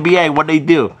NBA what they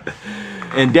do.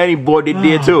 And Danny Boy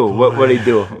did too. What they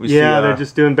do? They're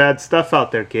just doing bad stuff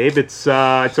out there, Gabe. It's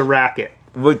a racket.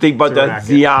 What do you think about the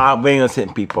Zion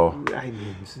Williamson people?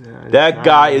 That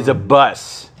guy is a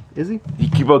bust. Is he? He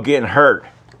keep on getting hurt.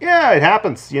 Yeah, it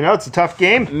happens. It's a tough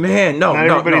game. Man, not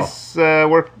everybody's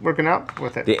working out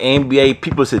with it. The NBA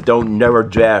people said don't never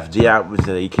draft Zion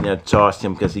Williamson. You cannot toss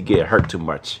him because he get hurt too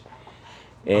much.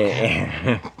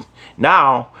 And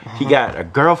now he got a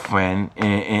girlfriend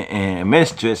and a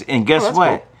mistress, and guess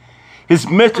what? Cool. His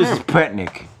mistress is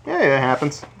pregnant. Yeah, it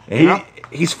happens. And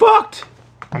he's fucked.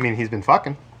 I mean, he's been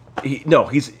fucking.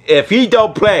 If he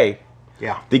don't play,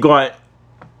 they're going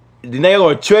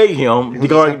to trade him. They're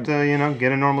going to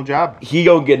get a normal job. He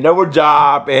gonna get another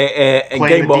job and play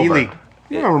game in the over.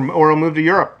 D-League. Or he'll move to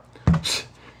Europe.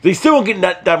 They still won't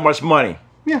get that much money.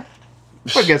 Yeah.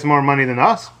 But gets more money than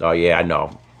us. Oh, yeah, I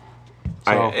know.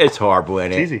 It's horrible,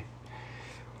 ain't it? It's easy.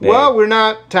 Yeah. Well, we're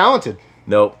not talented.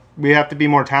 Nope. We have to be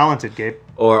more talented, Gabe.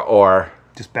 Or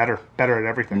just better at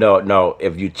everything. No.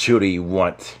 If you truly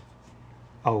want...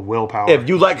 willpower. If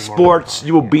you like sports,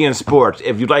 you will be in sports.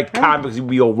 If you like comics, you'll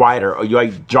be a writer. Or you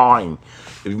like drawing.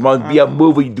 If you want to be a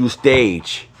movie, do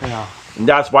stage. Yeah. And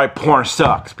that's why porn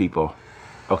sucks, people.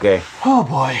 Okay. Oh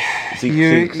boy, see.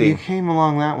 You came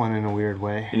along that one in a weird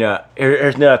way.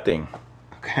 Here's nothing.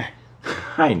 Okay.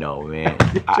 I know, man.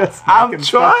 I'm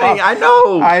trying. I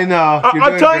know.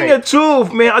 I'm telling you the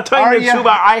truth, man. I'm telling you the truth.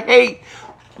 I hate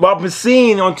what I've been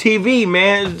seeing on TV,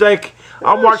 man. It's like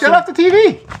I'm watching. Shut off the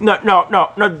TV.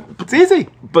 No. It's easy.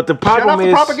 But the problem is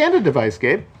shut off the propaganda device,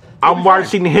 Gabe. I'm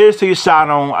watching the History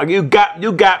Channel. You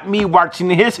got me watching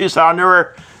the History Channel.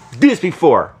 Never did this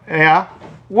before. Yeah.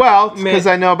 Well, because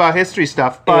I know about history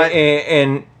stuff, but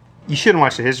and you shouldn't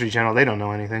watch the History Channel. They don't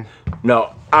know anything.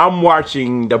 No, I'm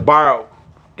watching the borrowed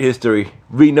history,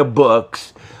 reading the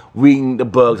books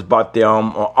about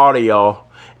them on audio,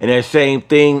 and the same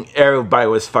thing. Everybody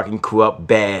was fucking corrupt,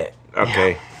 bad.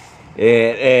 Okay,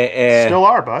 and still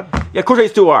are, bud. Yeah, of course they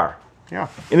still are. Yeah,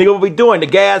 and they gonna be doing the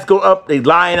gas go up. They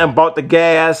lying about the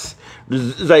gas.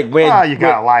 It's like when you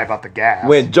gotta lie about the gas.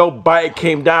 When Joe Biden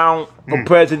came down for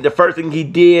president, the first thing he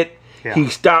did, he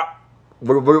stopped.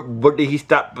 What did he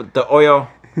stop? The oil.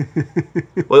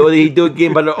 What did he do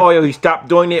again? By the oil, he stopped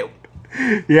doing it.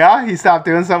 Yeah, he stopped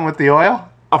doing something with the oil.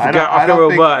 I forgot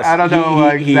what it was. I don't know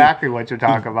exactly what you're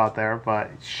talking about there, but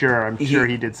I'm sure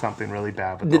he did something really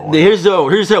bad with the oil.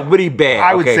 Here's a really bad.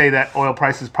 I would say that oil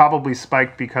prices probably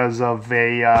spiked because of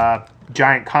a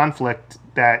giant conflict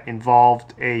that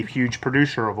involved a huge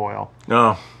producer of oil.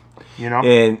 No.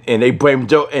 And they blame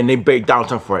Joe and they blame Donald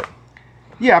Trump for it.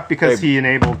 Yeah, because he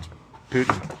enabled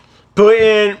Putin.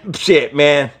 Putin, shit,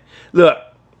 man. Look,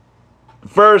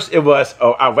 first it was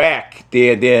Iraq,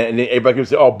 then everybody could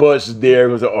say, Bush is there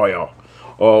because of oil,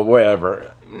 or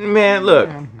whatever. Man, look.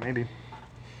 Yeah, maybe.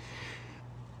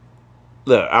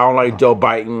 Look, I don't like Joe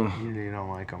Biden. You don't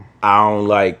like him. I don't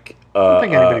like... I don't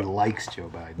think anybody likes Joe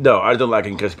Biden. No, I don't like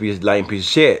him because he's a lying piece of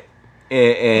shit.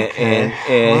 And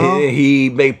he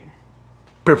made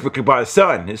perfectly by his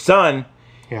son. His son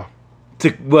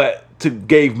took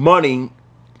money,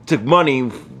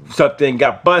 something,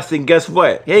 got busted, and guess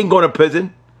what? He ain't going to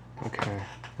prison. Okay.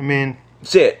 I mean...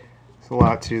 Shit. There's a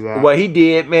lot to that. What he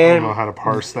did, man... I don't know how to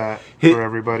parse that for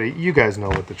everybody. You guys know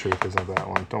what the truth is of that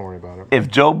one. Don't worry about it. If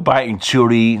Joe Biden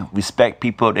truly respect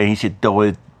people, then he should throw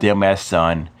his dumb ass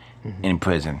son in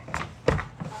prison.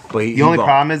 But the only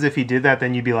problem is if he did that,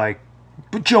 then you'd be like,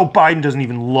 but Joe Biden doesn't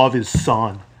even love his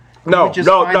son. Find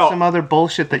some other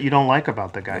bullshit that you don't like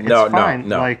about the guy. It's fine.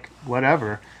 No. Like,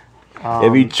 whatever.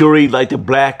 If he truly like the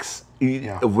blacks,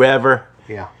 wherever,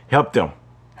 help them.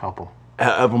 Help them.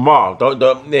 Help them all.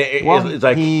 It's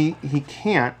like he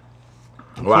can't.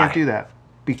 He can't do that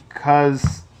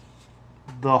because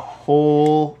the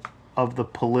whole of the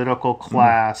political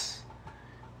class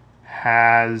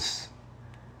has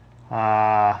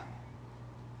a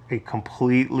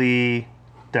completely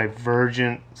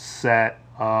divergent set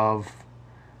of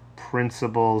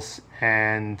principles,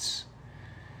 and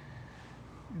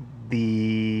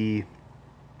the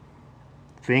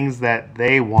things that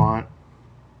they want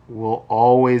will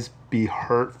always be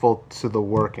hurtful to the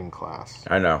working class.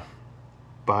 I know.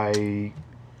 By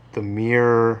the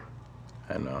mere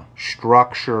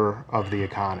structure of the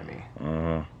economy.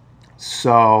 Mm-hmm.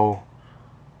 So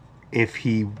if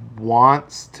he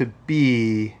wants to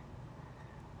be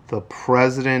the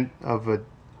president of a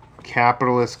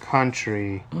capitalist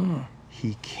country,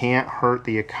 he can't hurt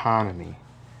the economy.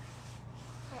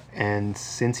 And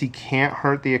since he can't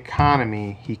hurt the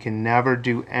economy, he can never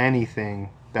do anything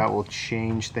that will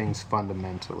change things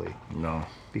fundamentally. No.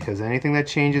 Because anything that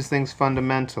changes things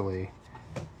fundamentally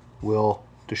will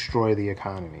destroy the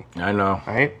economy. I know.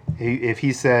 Right? If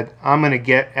he said, I'm going to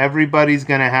get, everybody's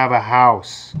going to have a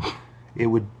house, it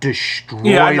would destroy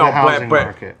the housing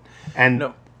market. And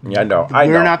no. Yeah, I know.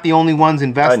 We're not the only ones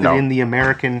invested in the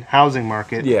American housing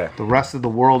market. Yeah. The rest of the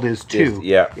world is too.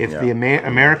 If the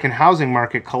American housing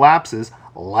market collapses,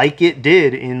 like it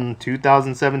did in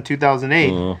 2007,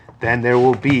 2008, then there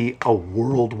will be a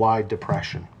worldwide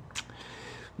depression.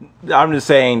 I'm just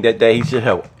saying that he should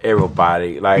help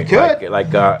everybody. Like, he could.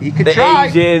 He could the try.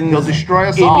 Asians, he'll destroy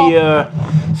us India,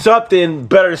 something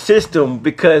better system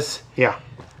because. Yeah.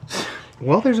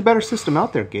 Well, there's a better system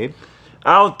out there, Gabe.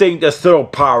 I don't think the solar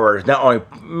power is not only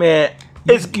everything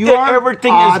is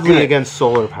good against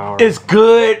solar power. It's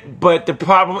good, but the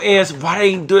problem is why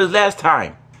they didn't do it last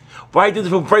time? Why do this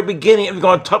from the very beginning if we're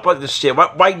going to talk about this shit?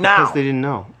 Why now? Because they didn't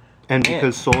know, and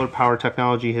because solar power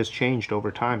technology has changed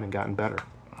over time and gotten better.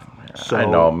 So I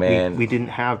know, man. We didn't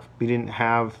have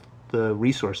the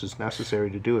resources necessary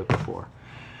to do it before,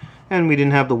 and we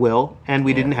didn't have the will, and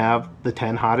we didn't have the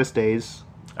 10 hottest days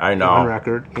on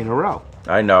record in a row.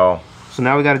 I know. So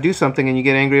now we got to do something, and you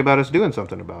get angry about us doing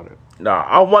something about it. No,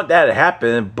 I want that to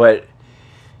happen, but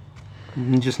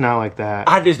just not like that.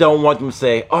 I just don't want them to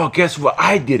say, "Oh, guess what?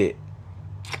 I did it.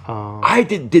 I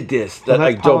did this." Well,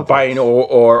 like Joe Biden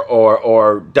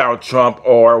or Donald Trump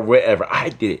or whatever. I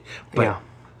did it. But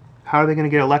how are they going to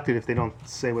get elected if they don't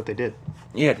say what they did?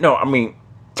 Yeah, no, I mean,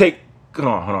 hold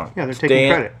on. Yeah, they're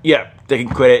taking credit. Yeah, taking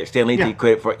credit. Stan Lee taking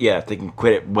credit for taking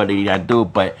credit what they gotta do,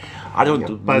 but I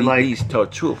don't believe tell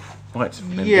the truth once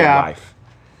in their life.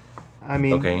 I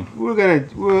mean, we'll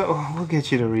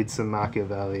get you to read some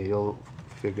Machiavelli. You'll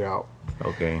figure out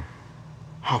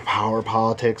how power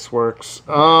politics works.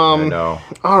 I know.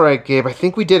 All right, Gabe. I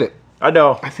think we did it. I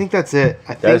know. I think that's it.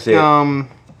 That's it.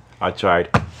 I tried.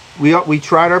 We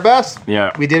tried our best.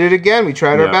 Yeah. We did it again. We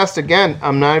tried our best again.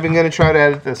 I'm not even going to try to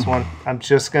edit this one. I'm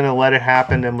just going to let it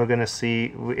happen, and we're going to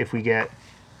see if we get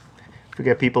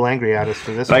people angry at us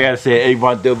for this. Like I said, you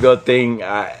want to do a real thing.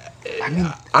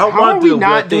 How are we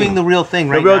not doing the real thing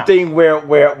right now? The real thing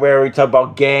where we talk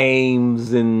about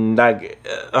games and like.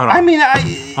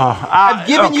 I've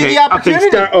given you the opportunity.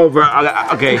 Okay, start over.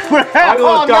 Okay. No,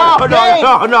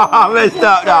 No, let's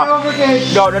stop. No,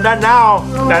 not now.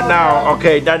 Not now.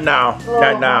 Okay, not now.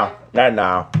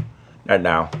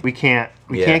 We can't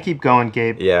keep going,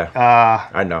 Gabe. Yeah.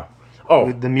 I know.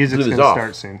 Oh, the music's going to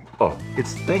start soon. Oh,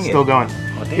 it's still going.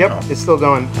 Oh, yep, it's still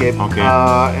going, Gabe. Okay.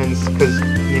 And because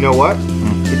you know what?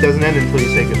 It doesn't end until you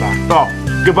say goodbye. Oh,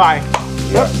 goodbye.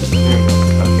 Yep.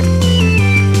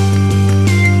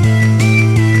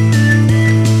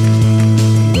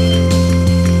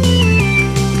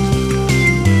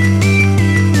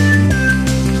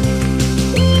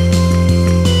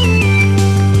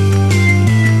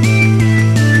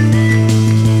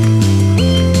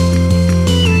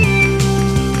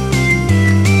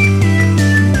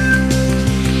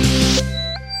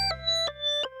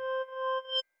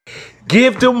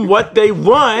 Give them what they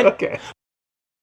want. Okay.